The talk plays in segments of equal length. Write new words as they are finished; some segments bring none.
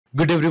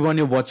Good everyone,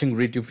 you're watching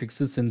Creative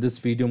Fixes. In this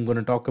video, I'm going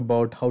to talk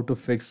about how to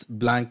fix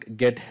blank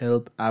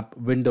Get-Help app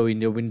window in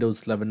your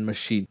Windows 11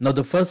 machine. Now,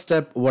 the first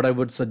step, what I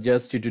would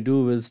suggest you to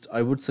do is,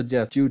 I would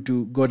suggest you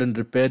to go ahead and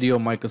repair your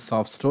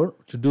Microsoft Store.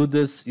 To do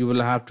this, you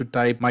will have to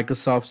type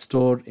Microsoft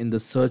Store in the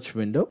search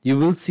window. You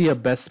will see a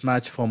best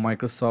match for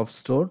Microsoft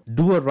Store.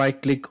 Do a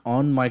right click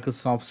on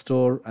Microsoft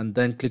Store and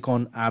then click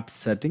on App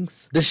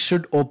Settings. This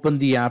should open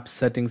the app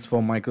settings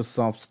for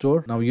Microsoft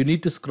Store. Now, you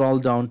need to scroll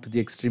down to the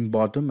extreme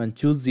bottom and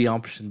choose the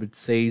option which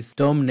says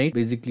terminate.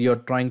 Basically, you're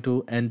trying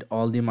to end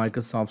all the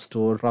Microsoft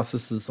Store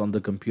processes on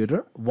the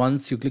computer.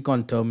 Once you click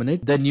on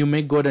terminate, then you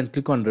may go ahead and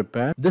click on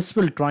repair. This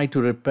will try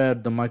to repair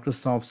the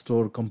Microsoft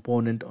Store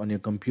component on your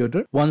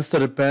computer. Once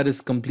the repair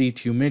is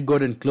complete, you may go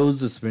ahead and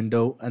close this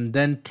window and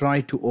then try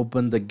to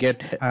open the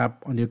Get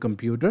app on your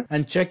computer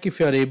and check if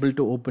you are able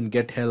to open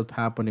Get Help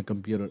app on your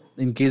computer.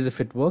 In case if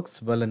it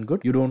works, well and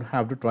good. You don't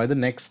have to try the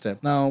next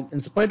step. Now,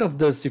 in spite of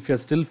this, if you're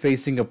still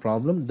facing a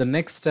problem, the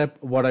next step,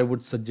 what I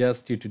would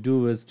suggest you to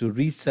do is to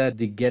reset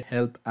the Get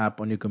Help app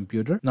on your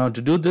computer. Now,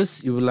 to do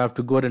this, you will have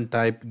to go ahead and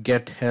type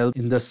Get Help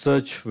in the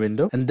search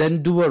window and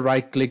then do a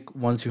right click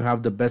once you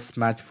have the best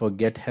match for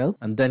Get Help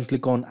and then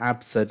click on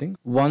App Settings.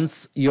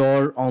 Once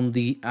you're on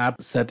the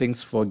app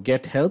settings for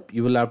Get Help,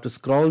 you will have to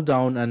scroll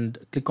down and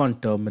click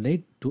on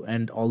terminate to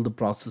end all the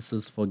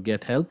processes for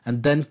Get Help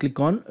and then click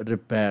on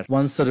repair.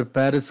 Once the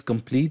repair is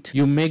complete,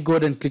 you may go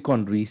ahead and click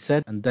on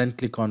reset and then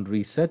click on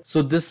reset.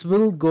 So this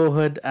will go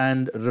ahead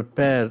and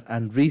repair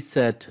and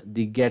reset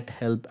the Get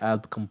Help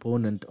app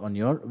component on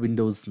your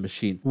Windows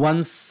machine.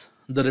 Once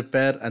the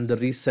repair and the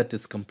reset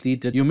is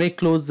completed, you may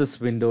close this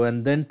window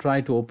and then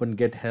try to open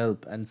Get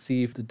Help and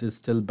see if it is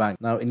still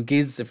blank. Now, in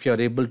case if you're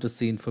able to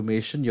see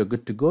information, you're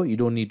good to go. You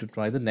don't need to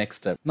try the next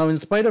step. Now, in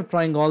spite of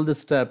trying all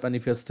this step and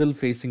if you're still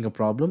facing a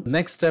problem, the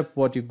next step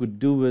what you could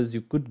do is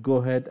you could go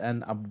ahead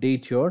and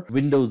update your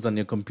Windows on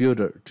your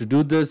computer. To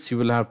do this, you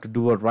will have to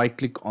do a right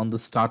click on the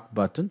start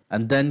button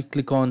and then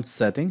click on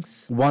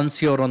settings.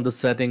 Once you're on the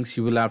settings,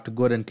 you will have to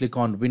go ahead and click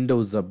on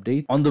Windows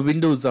Update. On the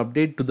Windows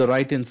Update, to the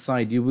right hand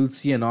side, you will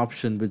see an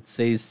option which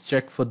says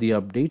check for the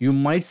update. You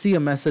might see a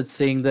message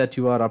saying that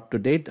you are up to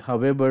date.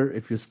 However,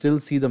 if you still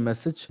see the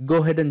message, go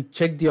ahead and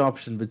check the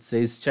option which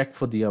says check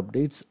for the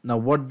updates. Now,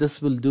 what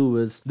this will do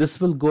is this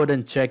will go ahead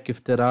and check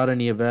if there are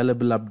any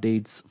available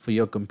updates for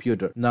your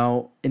computer.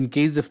 Now, in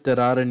case if there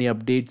are any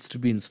updates to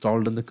be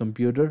installed on the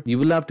computer, you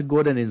will have to go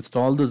ahead and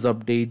install those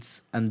updates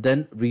and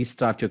then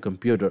restart your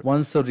computer.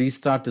 Once the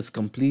restart is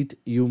complete,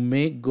 you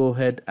may go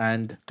ahead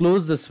and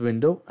close this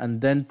window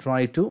and then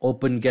try to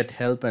open Get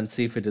Help and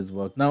see if it is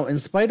working. Now, in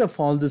spite of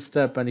all this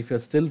step and if you're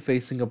still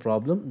facing a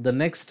problem, the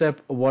next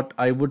step what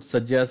I would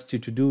suggest you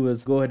to do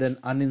is go ahead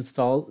and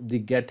uninstall the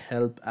Get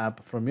Help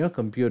app from your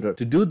computer.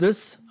 To do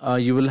this,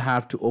 you will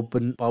have to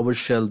open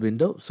PowerShell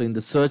window. So in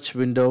the search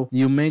window,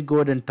 you may go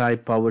ahead and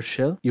type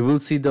PowerShell. You will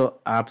see the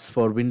apps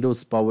for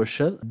Windows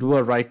PowerShell. Do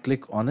a right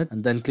click on it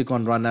and then click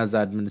on Run as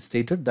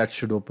Administrator. That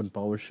should open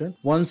PowerShell.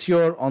 Once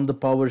you're on the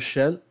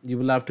PowerShell, you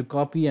will have to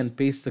copy and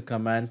paste the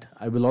command.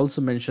 I will also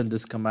mention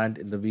this command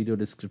in the video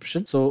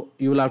description. So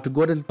you will have to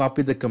go ahead and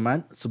copy the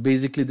command. So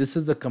basically, this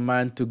is the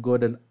command to go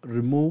ahead and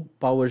remove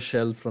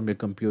PowerShell from your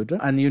computer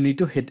and you need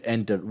to hit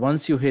enter.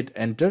 Once you hit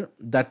enter,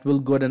 that will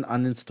go ahead and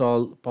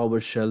uninstall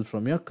PowerShell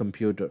from your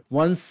computer.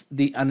 Once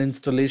the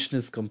uninstallation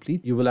is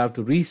complete, you will have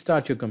to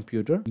restart your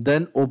computer,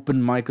 then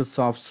open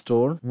Microsoft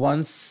Store.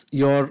 Once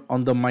you're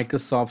on the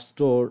Microsoft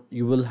Store,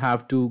 you will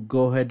have to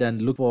go ahead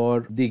and look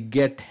for the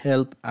Get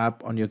Help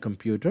app on your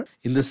computer.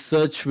 In the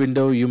search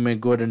window, you may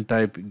go ahead and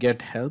type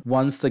Get Help.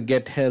 Once the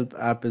Get Help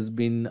app has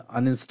been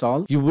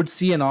uninstalled, you would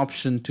see an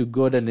option to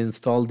go ahead and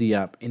install the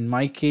app. In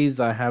my case,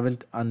 I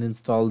haven't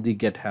uninstalled the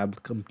Get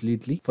Help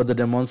completely for the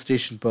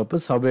demonstration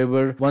purpose.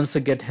 However, once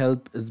the Get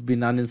Help has been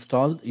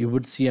uninstalled, you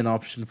would see an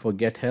option for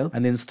Get Help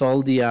and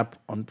install the app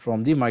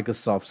from the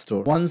Microsoft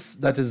Store. Once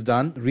that is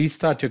done,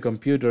 restart your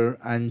computer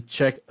and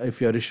check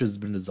if your issue has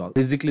been resolved.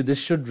 Basically, this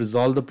should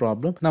resolve the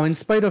problem. Now, in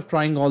spite of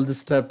trying all this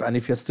step and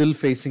if you're still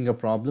facing a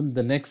problem,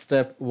 the next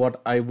step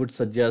what I would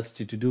suggest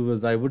you to do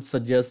is I would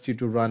suggest you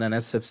to run an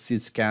SFC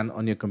scan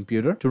on your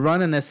computer. To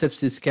run an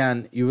SFC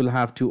scan, you will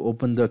have to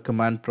open the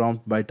command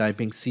prompt by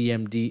typing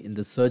CMD in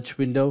the search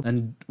window.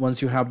 And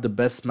once you have the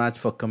best match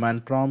for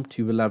command prompt,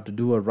 you will have to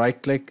do a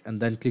right click and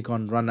then click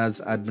on Run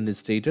as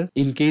Administrator.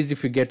 In case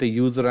if you get a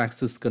user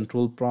access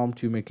control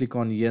prompt, you may click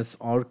on yes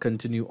or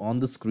continue on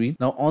the screen.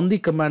 Now, on the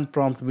command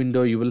prompt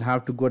window, you will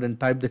have to go ahead and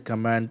type the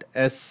command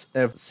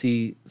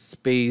SFC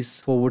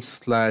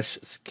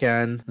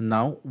 /scan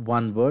now,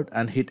 one word,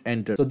 and hit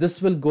enter. So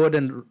this will go ahead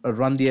and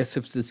run the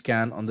SFC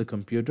scan on the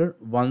computer.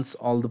 Once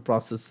all the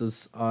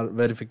processes or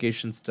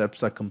verification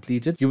steps are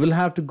completed, you will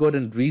have to go ahead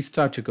and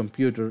restart your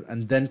computer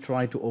and then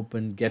try to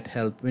open Get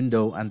Help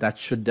window, and that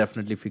should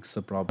definitely fix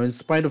the problem. In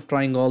spite of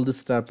trying all this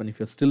step and if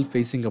you're still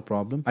facing a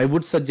problem, I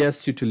would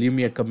suggest you to leave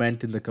me a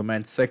comment in the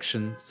comment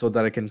section so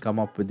that I can come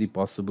up with the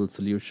possible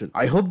solution.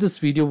 I hope this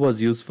video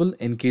was useful.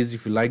 In case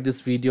if you like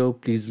this video,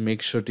 please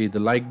make sure to hit the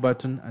like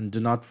button and do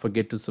not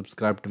forget to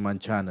subscribe to my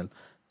channel.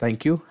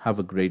 Thank you. Have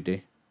a great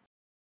day.